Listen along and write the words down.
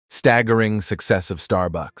staggering success of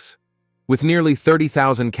Starbucks. With nearly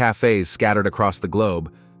 30,000 cafes scattered across the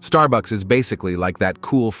globe, Starbucks is basically like that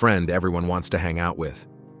cool friend everyone wants to hang out with.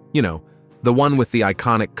 You know, the one with the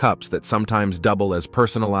iconic cups that sometimes double as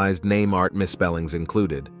personalized name art misspellings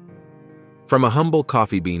included. From a humble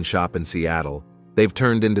coffee bean shop in Seattle, they've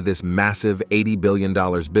turned into this massive $80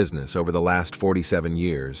 billion business over the last 47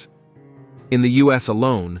 years. In the US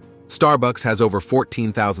alone, Starbucks has over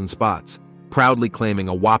 14,000 spots, proudly claiming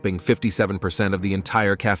a whopping 57% of the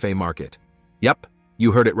entire cafe market. Yep,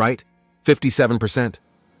 you heard it right, 57%.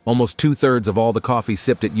 Almost two-thirds of all the coffee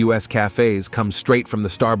sipped at US cafes comes straight from the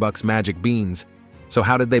Starbucks magic beans. So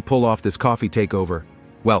how did they pull off this coffee takeover?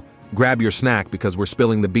 Well, grab your snack because we're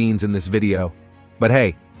spilling the beans in this video. But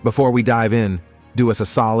hey, before we dive in, do us a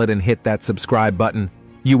solid and hit that subscribe button.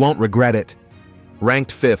 You won't regret it.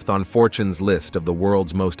 Ranked 5th on Fortune's list of the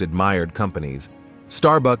world's most admired companies,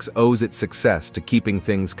 Starbucks owes its success to keeping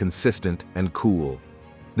things consistent and cool.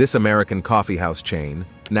 This American coffeehouse chain,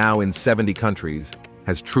 now in 70 countries,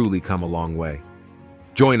 has truly come a long way.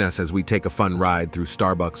 Join us as we take a fun ride through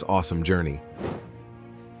Starbucks' awesome journey.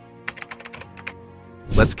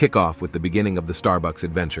 Let's kick off with the beginning of the Starbucks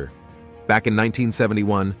adventure. Back in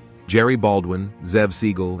 1971, Jerry Baldwin, Zev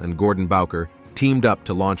Siegel, and Gordon Bowker teamed up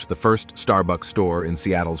to launch the first Starbucks store in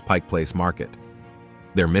Seattle's Pike Place market.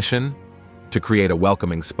 Their mission? To create a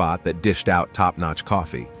welcoming spot that dished out top-notch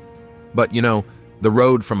coffee. But you know, the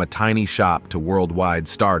road from a tiny shop to worldwide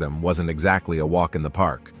stardom wasn't exactly a walk in the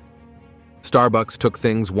park. Starbucks took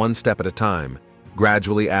things one step at a time,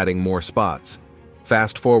 gradually adding more spots.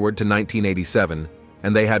 Fast forward to 1987,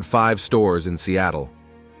 and they had 5 stores in Seattle.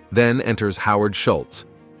 Then enters Howard Schultz,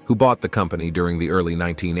 who bought the company during the early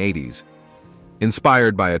 1980s.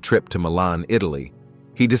 Inspired by a trip to Milan, Italy,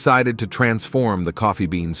 he decided to transform the coffee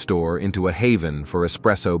bean store into a haven for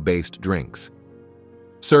espresso-based drinks.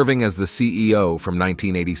 Serving as the CEO from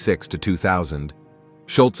 1986 to 2000,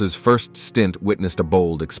 Schultz's first stint witnessed a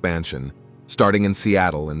bold expansion, starting in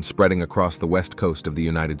Seattle and spreading across the west coast of the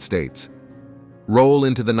United States. Roll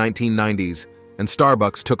into the 1990s, and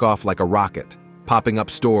Starbucks took off like a rocket, popping up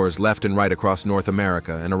stores left and right across North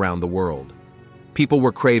America and around the world. People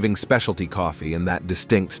were craving specialty coffee and that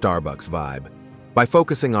distinct Starbucks vibe. By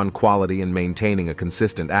focusing on quality and maintaining a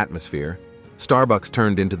consistent atmosphere, Starbucks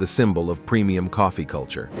turned into the symbol of premium coffee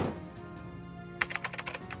culture.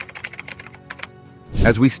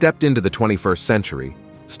 As we stepped into the 21st century,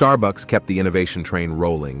 Starbucks kept the innovation train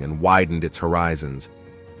rolling and widened its horizons.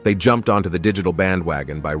 They jumped onto the digital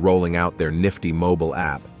bandwagon by rolling out their nifty mobile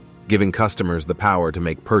app, giving customers the power to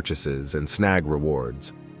make purchases and snag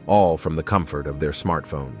rewards, all from the comfort of their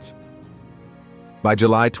smartphones. By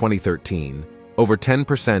July 2013, over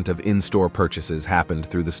 10% of in-store purchases happened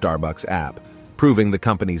through the Starbucks app, proving the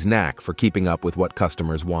company's knack for keeping up with what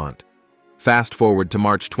customers want. Fast forward to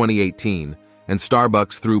March 2018, and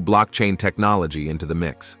Starbucks threw blockchain technology into the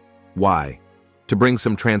mix. Why? To bring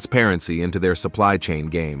some transparency into their supply chain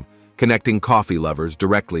game, connecting coffee lovers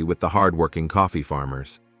directly with the hardworking coffee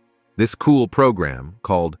farmers. This cool program,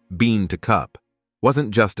 called Bean to Cup,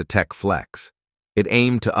 wasn't just a tech flex. It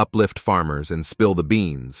aimed to uplift farmers and spill the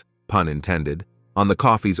beans, pun intended, on the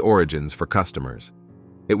coffee's origins for customers.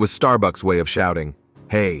 It was Starbucks' way of shouting,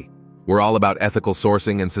 "Hey, we're all about ethical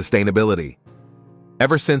sourcing and sustainability."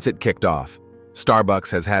 Ever since it kicked off,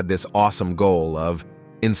 Starbucks has had this awesome goal of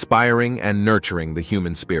inspiring and nurturing the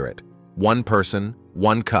human spirit, one person,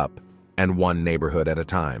 one cup, and one neighborhood at a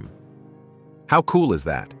time. How cool is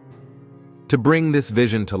that? To bring this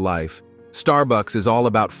vision to life, Starbucks is all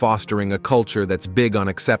about fostering a culture that's big on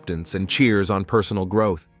acceptance and cheers on personal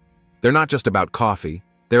growth. They're not just about coffee,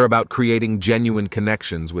 they're about creating genuine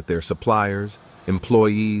connections with their suppliers,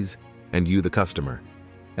 employees, and you, the customer.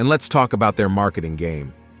 And let's talk about their marketing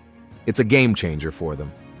game. It's a game changer for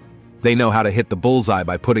them. They know how to hit the bullseye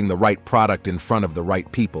by putting the right product in front of the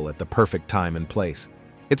right people at the perfect time and place.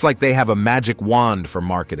 It's like they have a magic wand for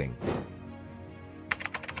marketing.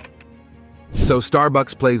 So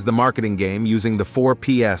Starbucks plays the marketing game using the 4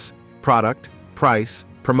 Ps: product, price,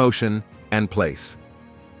 promotion, and place.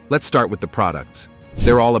 Let's start with the products.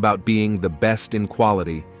 They're all about being the best in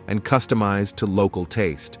quality and customized to local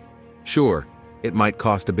taste. Sure, it might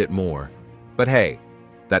cost a bit more, but hey,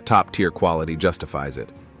 that top-tier quality justifies it.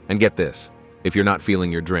 And get this, if you're not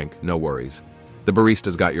feeling your drink, no worries. The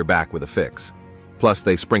barista's got your back with a fix. Plus,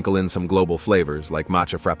 they sprinkle in some global flavors like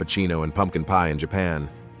matcha frappuccino and pumpkin pie in Japan.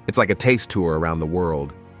 It's like a taste tour around the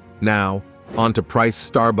world. Now, on to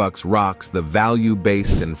price. Starbucks rocks the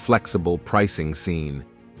value-based and flexible pricing scene.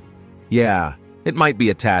 Yeah, it might be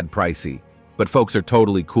a tad pricey, but folks are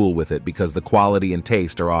totally cool with it because the quality and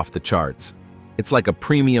taste are off the charts. It's like a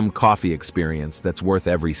premium coffee experience that's worth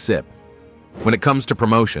every sip. When it comes to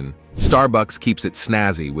promotion, Starbucks keeps it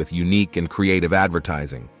snazzy with unique and creative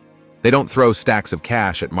advertising. They don't throw stacks of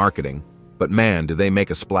cash at marketing, but man, do they make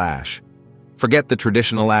a splash. Forget the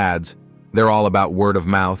traditional ads. They're all about word of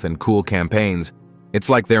mouth and cool campaigns. It's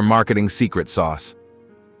like their marketing secret sauce.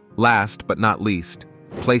 Last but not least,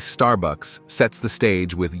 Place Starbucks sets the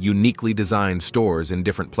stage with uniquely designed stores in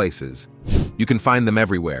different places. You can find them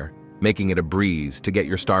everywhere, making it a breeze to get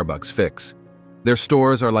your Starbucks fix. Their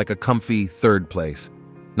stores are like a comfy third place.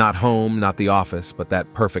 Not home, not the office, but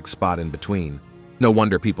that perfect spot in between. No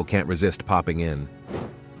wonder people can't resist popping in.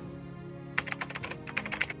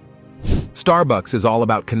 Starbucks is all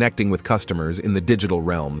about connecting with customers in the digital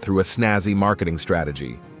realm through a snazzy marketing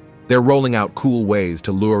strategy. They're rolling out cool ways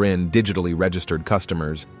to lure in digitally registered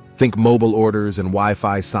customers. Think mobile orders and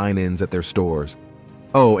Wi-Fi sign-ins at their stores.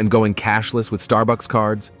 Oh, and going cashless with Starbucks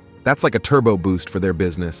cards? That's like a turbo boost for their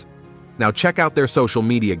business. Now check out their social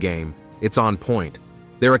media game. It's on point.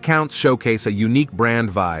 Their accounts showcase a unique brand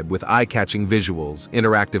vibe with eye-catching visuals,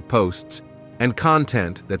 interactive posts, and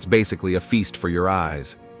content that's basically a feast for your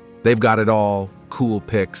eyes. They've got it all: cool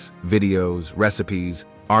pics, videos, recipes,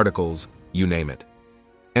 articles, you name it.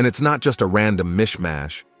 And it's not just a random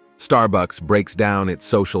mishmash. Starbucks breaks down its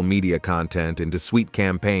social media content into sweet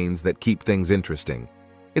campaigns that keep things interesting.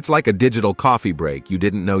 It's like a digital coffee break you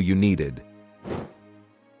didn't know you needed.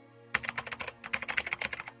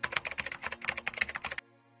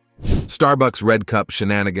 Starbucks Red Cup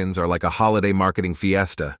shenanigans are like a holiday marketing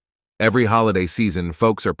fiesta. Every holiday season,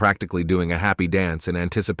 folks are practically doing a happy dance in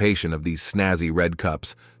anticipation of these snazzy red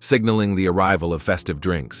cups, signaling the arrival of festive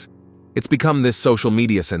drinks. It's become this social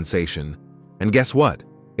media sensation. And guess what?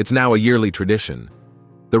 It's now a yearly tradition.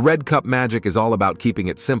 The Red Cup magic is all about keeping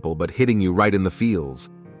it simple but hitting you right in the feels.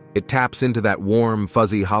 It taps into that warm,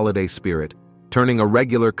 fuzzy holiday spirit, turning a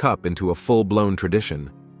regular cup into a full-blown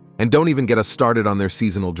tradition. And don't even get us started on their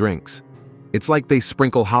seasonal drinks. It's like they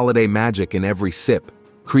sprinkle holiday magic in every sip,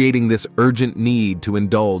 creating this urgent need to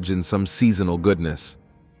indulge in some seasonal goodness.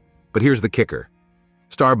 But here's the kicker.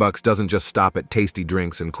 Starbucks doesn't just stop at tasty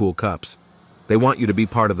drinks and cool cups. They want you to be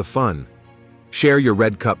part of the fun. Share your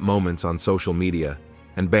Red Cup moments on social media,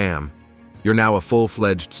 and bam, you're now a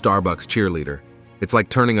full-fledged Starbucks cheerleader. It's like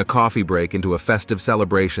turning a coffee break into a festive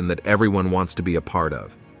celebration that everyone wants to be a part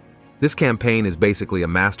of. This campaign is basically a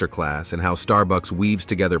masterclass in how Starbucks weaves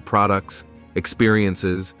together products,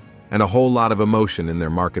 experiences, and a whole lot of emotion in their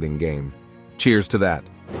marketing game. Cheers to that.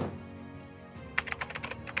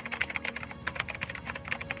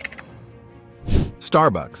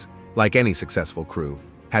 Starbucks, like any successful crew,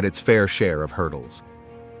 had its fair share of hurdles.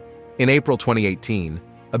 In April 2018,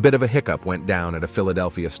 a bit of a hiccup went down at a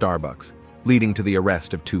Philadelphia Starbucks, leading to the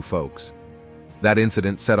arrest of 2 folks. That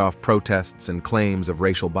incident set off protests and claims of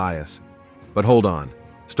racial bias. But hold on,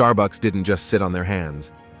 Starbucks didn't just sit on their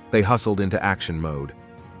hands. They hustled into action mode.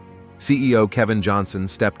 CEO Kevin Johnson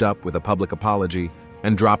stepped up with a public apology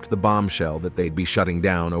and dropped the bombshell that they'd be shutting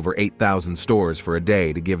down over 8,000 stores for a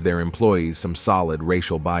day to give their employees some solid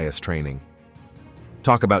racial bias training.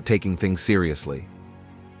 Talk about taking things seriously.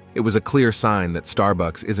 It was a clear sign that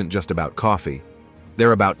Starbucks isn't just about coffee.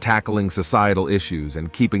 They're about tackling societal issues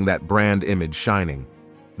and keeping that brand image shining.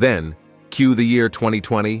 Then, cue the year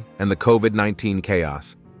 2020 and the COVID-19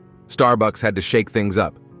 chaos. Starbucks had to shake things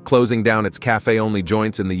up, closing down its cafe-only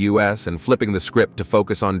joints in the US and flipping the script to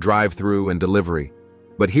focus on drive-through and delivery.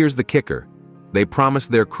 But here's the kicker. They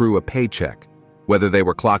promised their crew a paycheck, whether they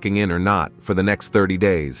were clocking in or not, for the next 30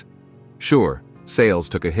 days. Sure, sales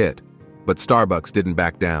took a hit, but Starbucks didn't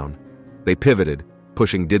back down. They pivoted,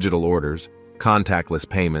 pushing digital orders, contactless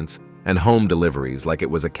payments, and home deliveries like it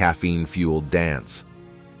was a caffeine-fueled dance.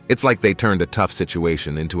 It's like they turned a tough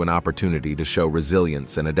situation into an opportunity to show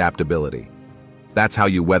resilience and adaptability. That's how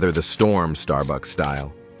you weather the storm, Starbucks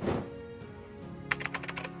style.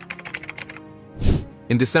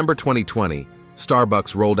 In December 2020,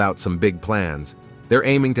 Starbucks rolled out some big plans. They're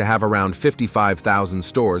aiming to have around 55,000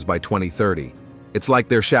 stores by 2030. It's like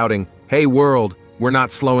they're shouting, "Hey world, we're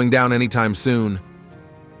not slowing down anytime soon."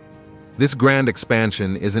 This grand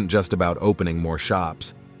expansion isn't just about opening more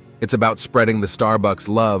shops. It's about spreading the Starbucks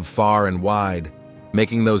love far and wide,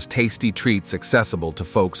 making those tasty treats accessible to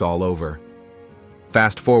folks all over.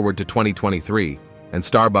 Fast forward to 2023, and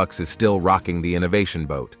Starbucks is still rocking the innovation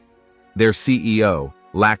boat. Their CEO,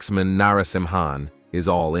 Laxman Narasimhan, is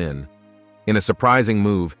all in. In a surprising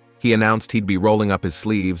move, he announced he'd be rolling up his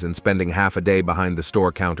sleeves and spending half a day behind the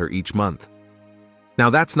store counter each month. Now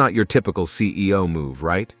that's not your typical CEO move,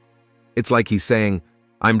 right? It's like he's saying,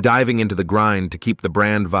 "I'm diving into the grind to keep the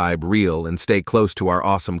brand vibe real and stay close to our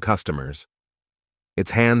awesome customers." It's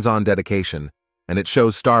hands-on dedication, and it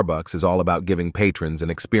shows Starbucks is all about giving patrons an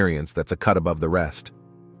experience that's a cut above the rest.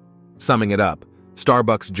 Summing it up,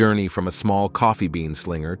 Starbucks' journey from a small coffee bean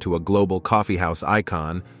slinger to a global coffeehouse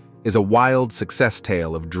icon is a wild success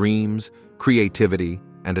tale of dreams, creativity,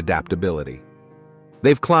 and adaptability.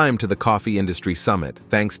 They've climbed to the coffee industry summit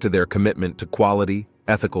thanks to their commitment to quality,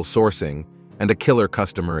 ethical sourcing, and a killer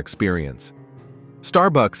customer experience.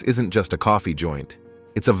 Starbucks isn't just a coffee joint.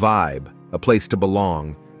 It's a vibe, a place to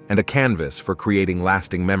belong, and a canvas for creating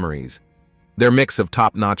lasting memories. Their mix of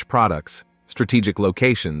top-notch products, strategic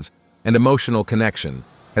locations, and emotional connection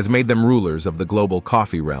has made them rulers of the global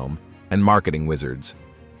coffee realm and marketing wizards.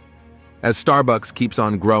 As Starbucks keeps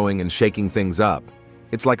on growing and shaking things up,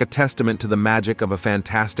 it's like a testament to the magic of a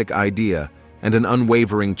fantastic idea and an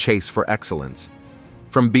unwavering chase for excellence.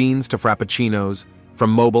 From beans to frappuccinos, from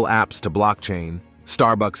mobile apps to blockchain,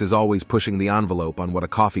 Starbucks is always pushing the envelope on what a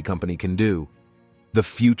coffee company can do. The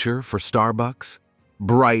future for Starbucks?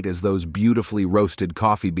 Bright as those beautifully roasted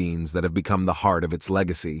coffee beans that have become the heart of its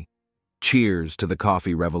legacy. Cheers to the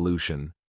coffee revolution.